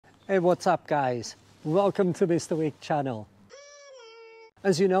Hey, what's up guys? Welcome to Mr. Week channel.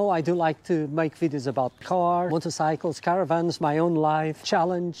 As you know, I do like to make videos about cars, motorcycles, caravans, my own life,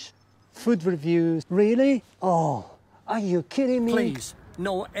 challenge, food reviews. Really? Oh, are you kidding me? Please,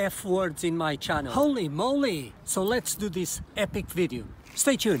 no F words in my channel. Holy moly! So let's do this epic video.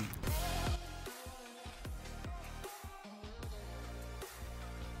 Stay tuned.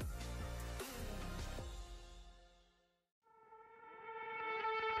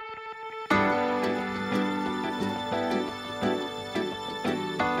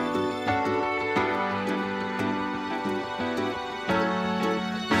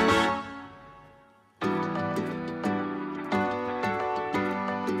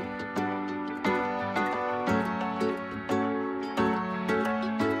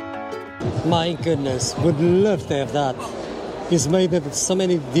 My goodness, would love to have that. It's made of so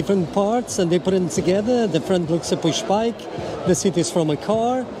many different parts and they put them together. The front looks a push bike, the seat is from a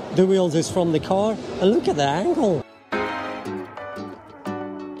car, the wheels is from the car, and look at the angle.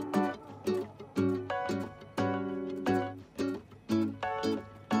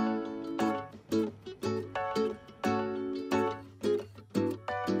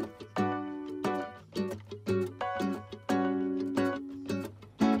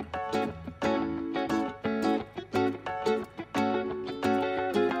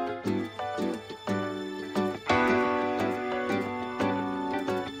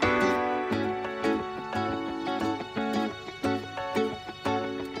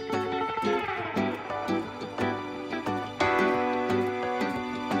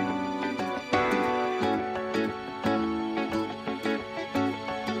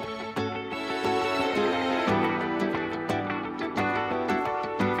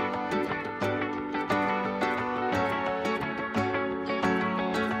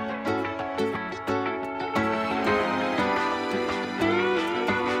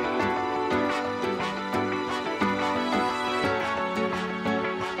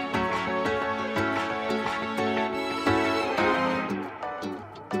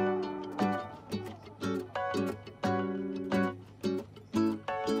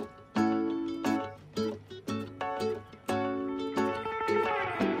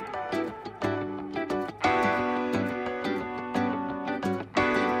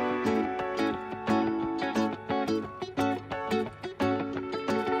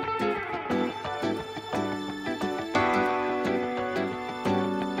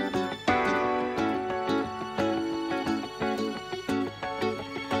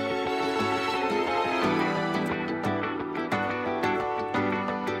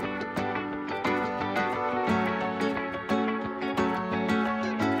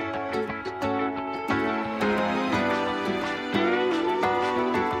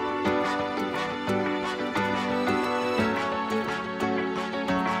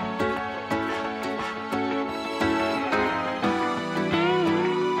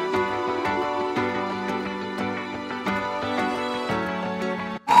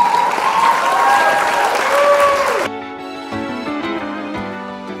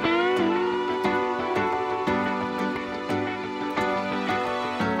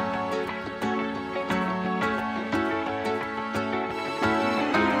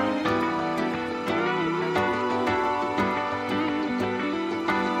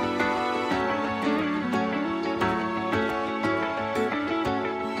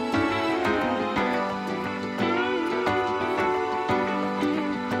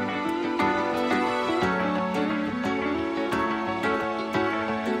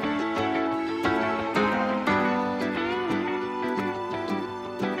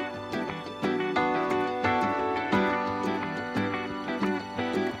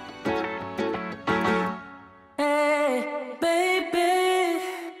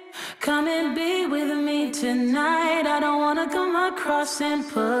 Tonight, I don't wanna come across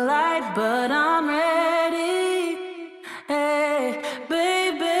impolite, but I'm ready. Hey,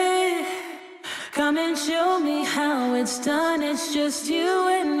 baby, come and show me how it's done. It's just you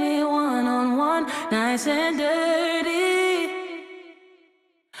and me, one-on-one, nice and dirty.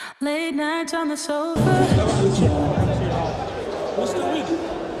 Late nights on the sofa. Mr. Week.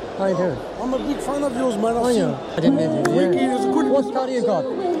 How you doing? I'm a big fan of yours, man. I didn't mean to. Week is good. What car do you got?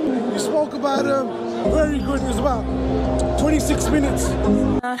 You spoke about very good. It was about 26 minutes.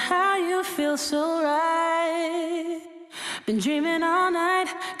 About how you feel so right. Been dreaming all night.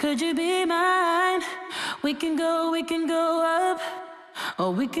 Could you be mine? We can go up,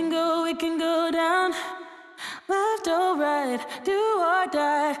 or we can go down. Left or right, do or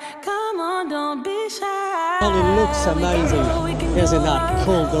die. Come on, don't be shy. Well, it looks amazing. Isn't that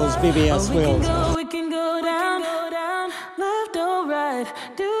cool, those BBS wheels? We can go down. Left or right,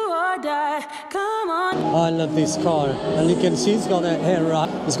 do or die. Come on. I love this car, and you can see it's got a hair wrap.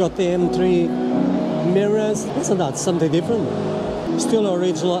 It's got the M3 mirrors. Isn't that something different? Still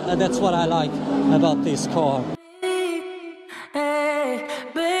original, and that's what I like about this car. Hey,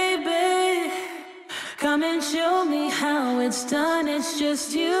 baby, come and show me how it's done. It's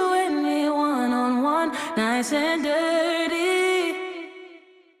just you and me, one-on-one, nice and dirty.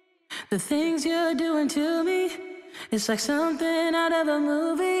 The things you're doing to me, it's like something out of a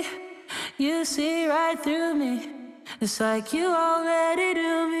movie. You see right through me. It's like you already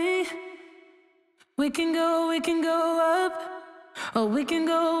do me. We can go up, or we can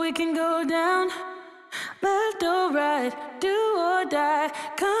go down. Left or right, do or die.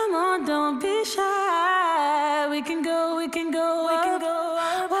 Come on, don't be shy. We can go up,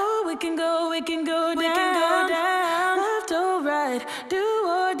 oh, we can go down. Left or right, do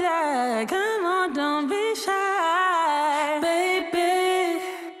or die. Come on, don't be shy. Baby,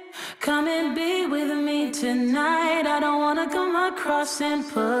 come and be with me tonight. I don't wanna come across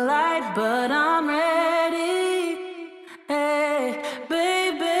impolite, but I'm ready. Hey,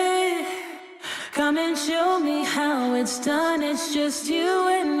 baby, come and show me how it's done. It's just you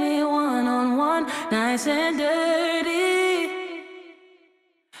and me, one-on-one, nice and dirty.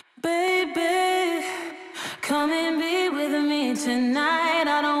 Baby, come and be with me tonight.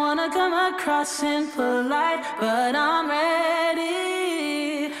 I don't wanna come across impolite, but I'm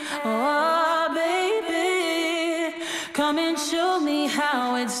ready. Oh, baby, come and show me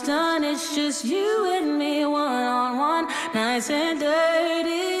how it's done. It's just you and me, one-on-one, nice and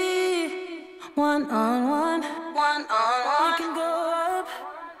dirty. One-on-one, we can go up.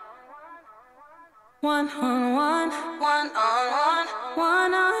 One-on-one, one-on-one,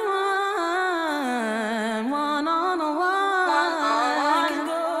 one-on-one, one-on-one, we can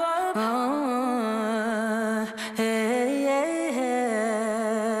go up. Oh, hey, hey,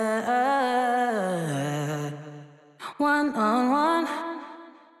 hey. One-on-one,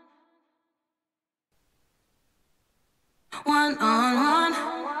 one-on-one.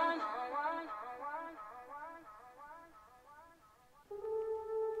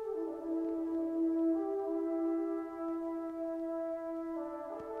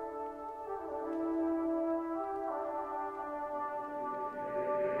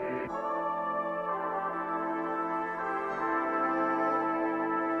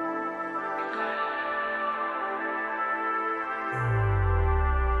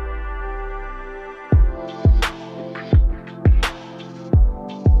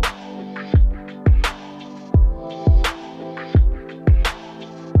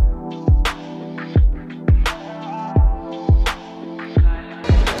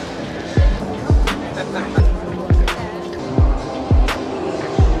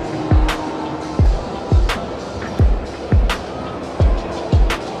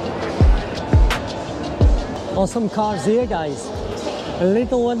 Awesome cars here, guys. A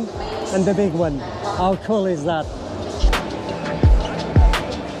little one and the big one. How cool is that?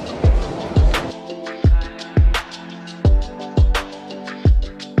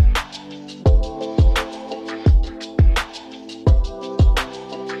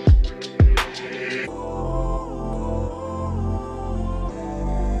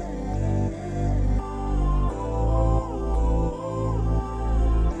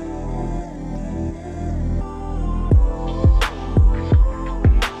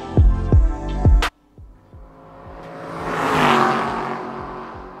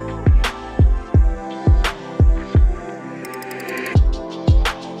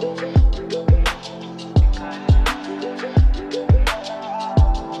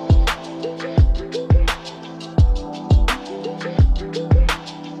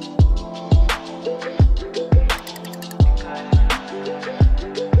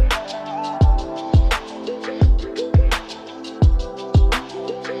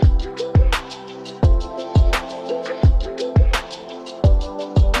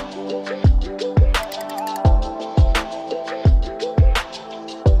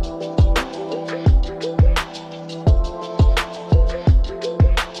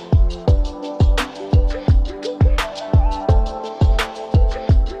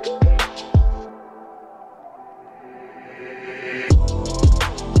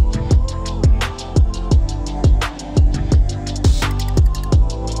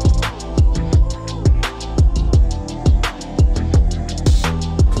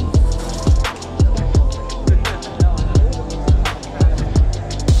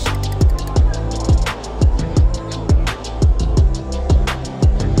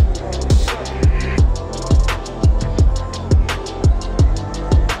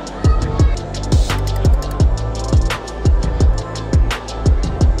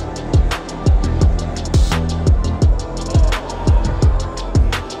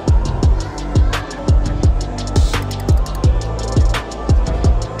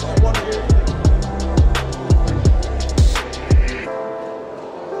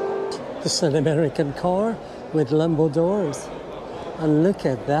 This is an American car with Lambo doors. And look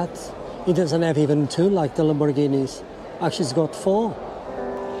at that. It doesn't have even two like the Lamborghinis. Actually, it's got four.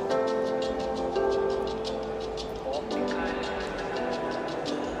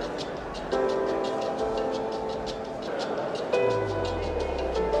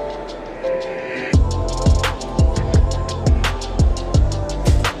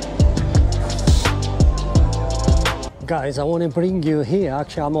 Guys, I want to bring you here.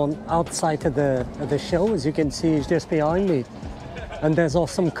 Actually, I'm on outside of the show. As you can see, it's just behind me. And there's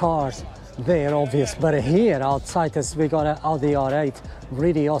awesome cars there, obvious. But here outside us, we got an Audi R8.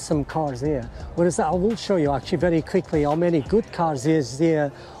 Really awesome cars here. What is that? I will show you actually very quickly how many good cars is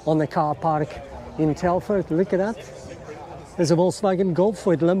there on the car park in Telford. Look at that. There's a Volkswagen Golf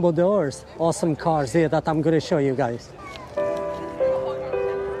with Lambo doors. Awesome cars there that I'm going to show you guys.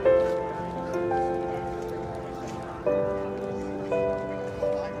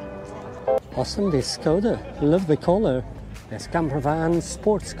 Awesome, this Skoda. Love the color. There's camper vans,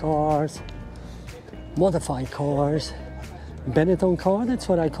 sports cars, modified cars, Benetton car, that's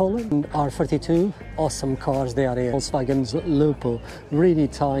what I call it. And R32, awesome cars they are here. Volkswagen's Lupo, really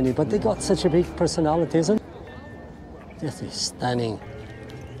tiny, but they got such a big personality, isn't it? This is stunning.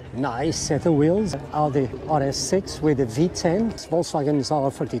 Nice set of wheels. Audi RS6 with a V10. Volkswagen's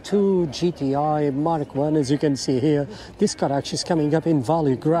R32, GTI, Mark 1, as you can see here. This car actually is coming up in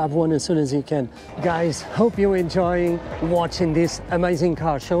value. Grab one as soon as you can. Guys, hope you're enjoying watching these amazing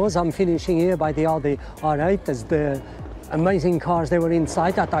car shows. I'm finishing here by the Audi R8 as the amazing cars they were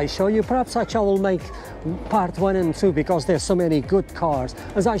inside that I show you. Perhaps actually I will make part 1 and 2 because there's so many good cars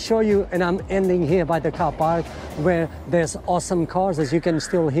as I show you, and I'm ending here by the car park where there's awesome cars. As you can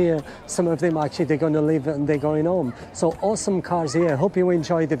still hear some of them actually they're going to leave and they're going home. So awesome cars here. Hope you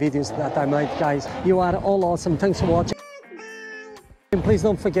enjoy the videos that I make, guys. You are all awesome. Thanks for watching. And please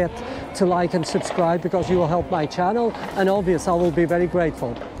don't forget to like and subscribe because you will help my channel, and obviously I will be very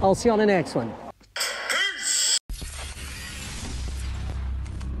grateful. I'll see you on the next one.